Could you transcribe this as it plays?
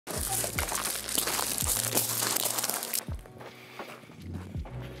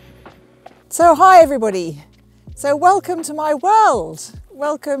So hi everybody, so welcome to my world,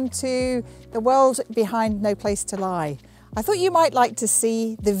 welcome to the world behind No Place to Lie. I thought you might like to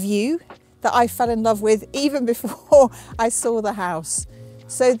see the view that I fell in love with even before I saw the house.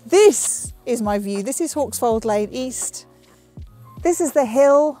 So this is my view, this is Hawksfold Lane East. This is the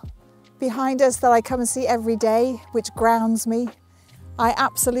hill behind us that I come and see every day, which grounds me. I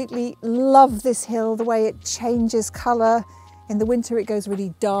absolutely love this hill, the way it changes colour. In the winter it goes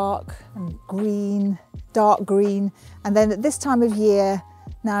really dark and green, dark green. And then at this time of year,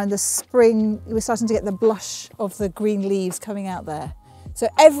 now in the spring, we're starting to get the blush of the green leaves coming out there. So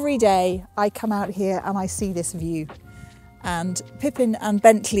every day I come out here and I see this view. And Pippin and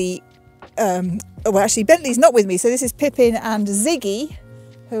Bentley, well actually Bentley's not with me, so this is Pippin and Ziggy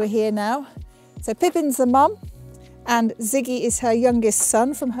who are here now. So Pippin's the mum and Ziggy is her youngest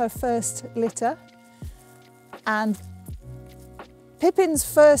son from her first litter. And Pippin's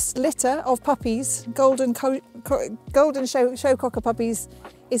first litter of puppies, golden show cocker puppies,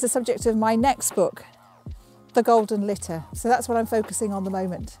 is the subject of my next book, The Golden Litter. So that's what I'm focusing on at the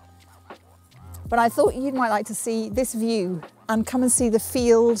moment. But I thought you might like to see this view and come and see the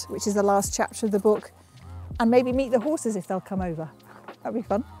field, which is the last chapter of the book, and maybe meet the horses if they'll come over. That'd be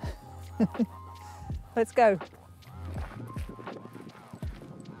fun. Let's go.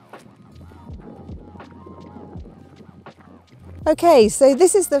 Okay, so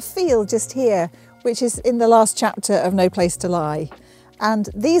this is the field just here, which is in the last chapter of No Place to Lie. And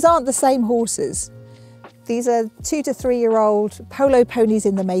these aren't the same horses. These are 2 to 3 year old polo ponies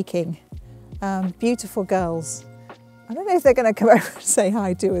in the making. Beautiful girls. I don't know if they're going to come over and say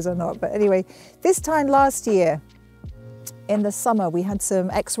hi to us or not, but anyway, this time last year in the summer we had some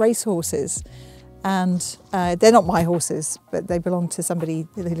ex-race horses, and they're not my horses, but they belong to somebody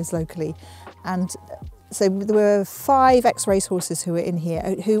who lives locally. And so there were 5 ex-race horses who were in here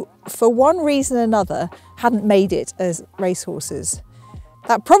who, for one reason or another, hadn't made it as race horses.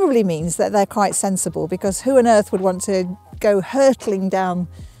 That probably means that they're quite sensible, because who on earth would want to go hurtling down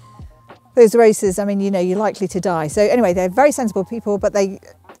those races? I mean, you know, you're likely to die. So anyway, they're very sensible people, but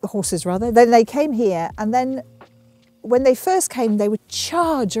horses rather. Then they came here, and then when they first came, they would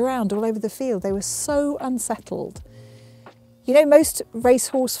charge around all over the field. They were so unsettled. You know, most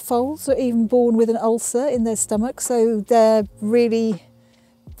racehorse foals are even born with an ulcer in their stomach, so they're really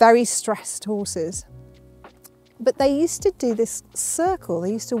very stressed horses. But they used to do this circle,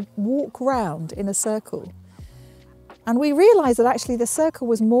 they used to walk round in a circle. And we realised that actually the circle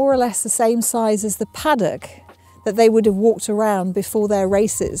was more or less the same size as the paddock that they would have walked around before their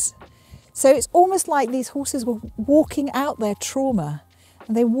races. So it's almost like these horses were walking out their trauma.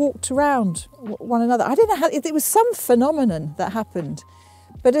 And they walked around one another. I don't know how, it was some phenomenon that happened.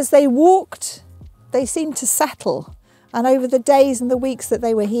 But as they walked, they seemed to settle. And over the days and the weeks that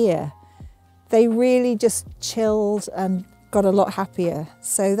they were here, they really just chilled and got a lot happier.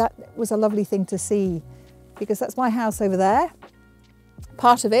 So that was a lovely thing to see, because that's my house over there.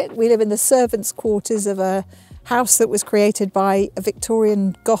 Part of it, we live in the servants' quarters of a house that was created by a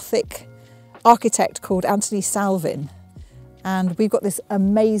Victorian Gothic architect called Anthony Salvin. And we've got this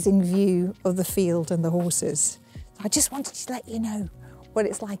amazing view of the field and the horses. I just wanted to let you know what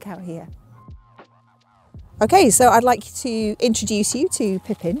it's like out here. Okay, so I'd like to introduce you to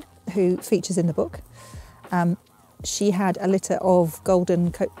Pippin, who features in the book. She had a litter of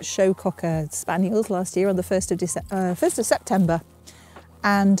golden show cocker spaniels last year on the 1st of September.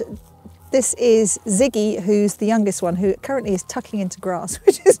 And this is Ziggy, who's the youngest one, who currently is tucking into grass,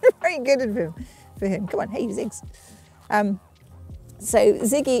 which is very good of for him. Come on, hey Ziggs. So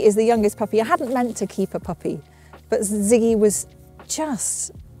Ziggy is the youngest puppy. I hadn't meant to keep a puppy, but Ziggy was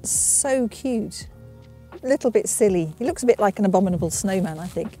just so cute. A little bit silly. He looks a bit like an abominable snowman, I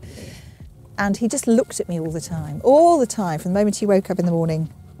think. And he just looked at me all the time, from the moment he woke up in the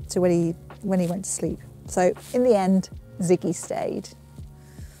morning to when he went to sleep. So in the end, Ziggy stayed.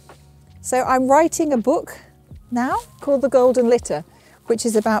 So I'm writing a book now called The Golden Litter, which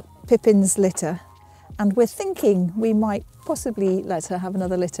is about Pippin's litter. And we're thinking we might possibly let her have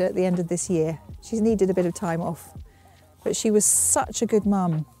another litter at the end of this year. She's needed a bit of time off, but she was such a good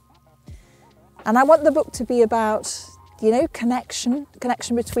mum. And I want the book to be about, you know, connection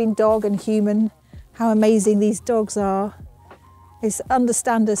between dog and human, how amazing these dogs are. They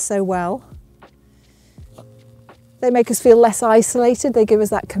understand us so well. They make us feel less isolated. They give us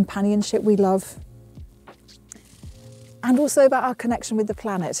that companionship we love. And also about our connection with the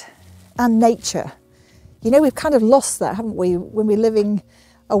planet and nature. You know, we've kind of lost that, haven't we? When we're living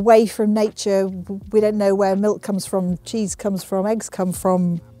away from nature, we don't know where milk comes from, cheese comes from, eggs come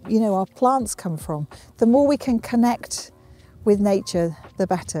from, you know, our plants come from. The more we can connect with nature, the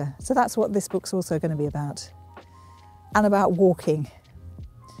better. So that's what this book's also going to be about. And about walking.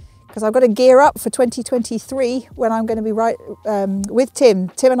 Because I've got to gear up for 2023 when I'm going to be with Tim.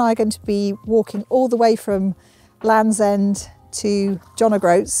 Tim and I are going to be walking all the way from Land's End to John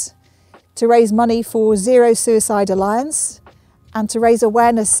O'Groats to raise money for Zero Suicide Alliance and to raise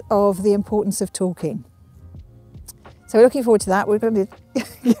awareness of the importance of talking. So we're looking forward to that. We're going to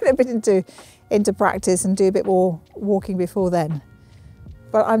get a bit into practice and do a bit more walking before then.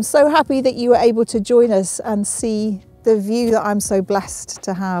 But I'm so happy that you were able to join us and see the view that I'm so blessed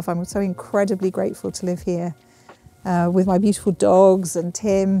to have. I'm so incredibly grateful to live here with my beautiful dogs and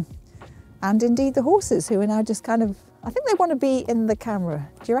Tim and indeed the horses, who are now just kind of, I think they want to be in the camera.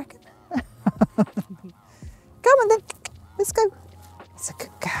 Do you reckon? Come on then, let's go. It's a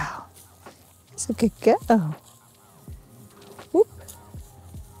good girl. It's a good girl. Whoop.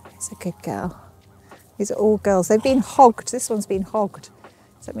 It's a good girl. These are all girls. They've been hogged. This one's been hogged.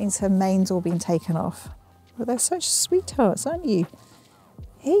 So that means her mane's all been taken off. But they're such sweethearts, aren't you?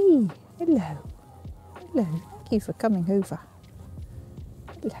 Hey, hello. Hello. Thank you for coming over.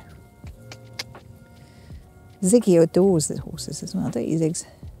 Hello. Ziggy adores the horses as well, don't you, Ziggs?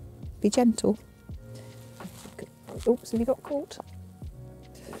 Be gentle. Oops, have you got caught?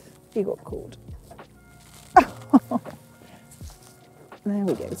 You got caught. There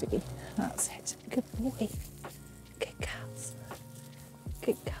we go, Ziggy. That's it. Good boy. Good girls.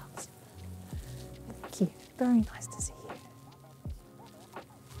 Good girls. Thank you. Very nice to see you.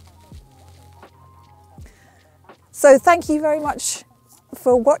 So thank you very much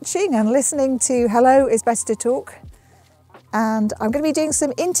for watching and listening to Hello, It's Better to Talk. And I'm going to be doing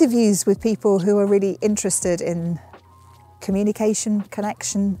some interviews with people who are really interested in communication,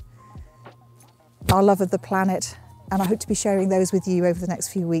 connection, our love of the planet, and I hope to be sharing those with you over the next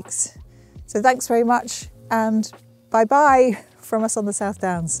few weeks. So thanks very much, and bye-bye from us on the South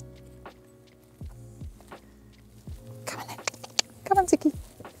Downs. Come on then. Come on, Ziggy.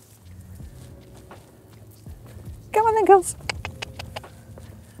 Come on then, girls.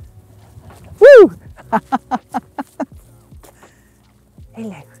 Woo!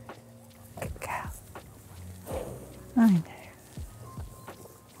 Hello. Good girl. I know.